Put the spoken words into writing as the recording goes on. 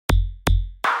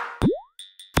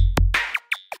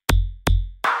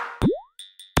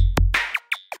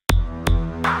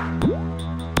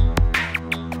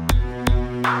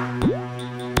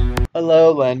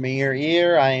Hello, lend me your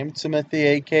ear. I am Timothy,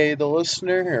 aka the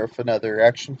listener, here with another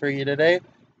reaction for you today.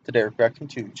 Today we're reacting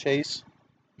to Chase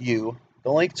You.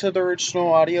 The link to the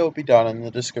original audio will be down in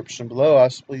the description below.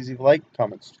 Also, please leave a like,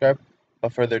 comment, subscribe.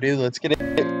 Without further ado, let's get it.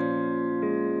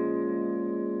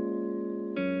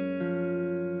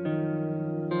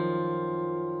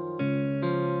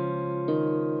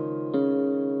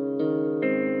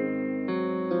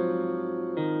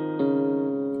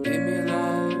 Give me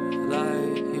love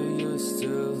like you used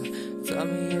to. Tell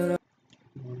me you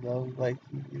Love like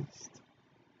you used.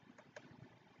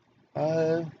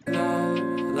 don't love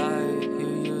like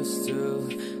you used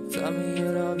to. Tell me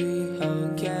it'll be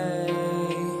okay.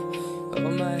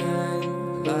 Hold my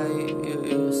hand like you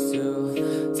used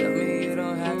to. Tell me you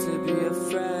don't have to be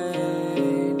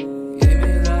afraid. Give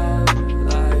me love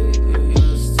like you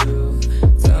used to.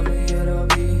 Tell me it'll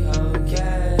be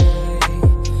okay.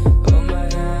 Hold my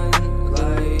hand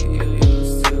like you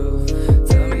used to.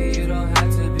 Tell me you don't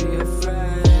have to be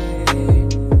afraid.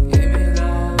 Give me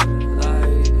love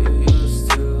like you used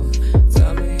to.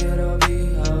 Tell me it'll be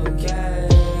okay.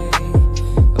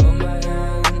 Hold my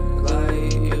hand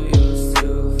like you used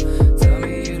to. Tell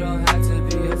me you don't have to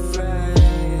be afraid.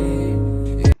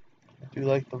 I do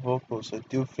like the vocals. I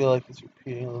do feel like it's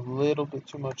repeating a little bit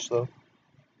too much though.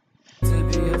 To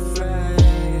be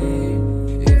afraid.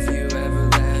 If you ever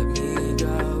let me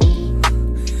go,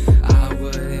 I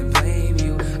wouldn't blame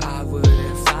you, I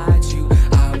wouldn't fight you,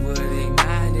 I wouldn't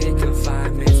mind it.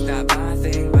 Confinement's not my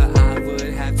thing, but I would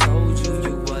have told you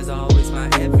you was always my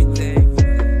everything.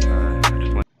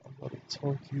 I would have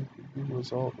told you you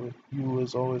was always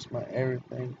my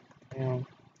everything. Damn.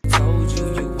 Told you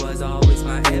you was always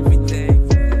my everything.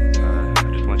 I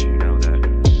just want you to know that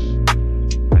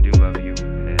I do love you,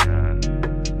 and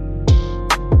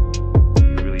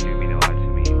you really do mean a lot to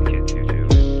me, and the kids do too.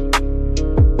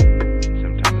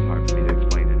 Sometimes it's hard for me to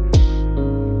explain it.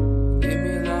 Give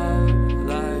me love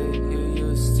like you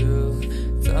used to.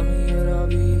 Tell me it'll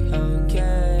be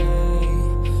okay.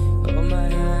 Hold my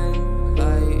hand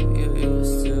like you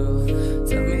used to.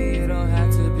 Tell me you don't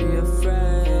have to be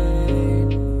afraid.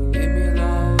 Give me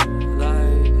love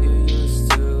like you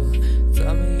used to.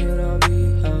 Tell me it'll be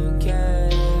okay.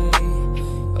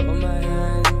 Hold my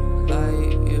hand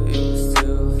like you used to.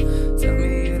 Tell me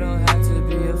you don't have to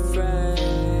be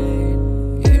afraid.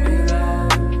 Give me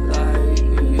love like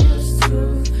you used to.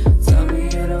 Tell me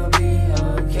it'll be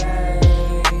okay.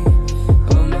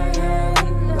 Hold my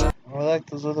hand I like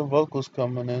those other vocals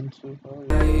coming in too.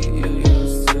 like you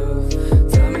used to.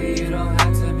 Tell me you don't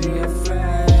have to be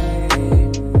afraid.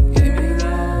 Give me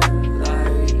love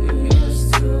like you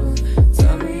used to.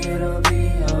 Tell me it'll be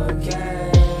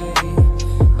okay.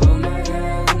 Hold my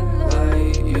hand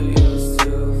like you used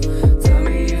to. Tell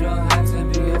me you don't have to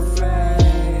be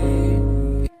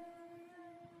afraid.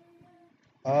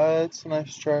 It's a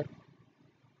nice track.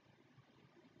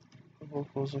 The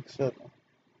vocals except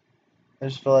I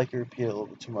just feel like it repeated a little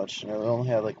bit too much. They only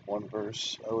had like one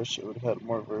verse. I wish it would have had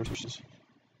more verses.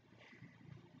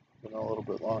 Been a little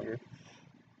bit longer.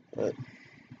 But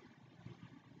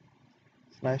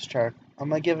it's a nice track. I'm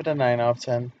gonna give it a 9 out of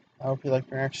 10. I hope you like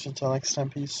my reaction. Until next time,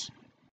 peace.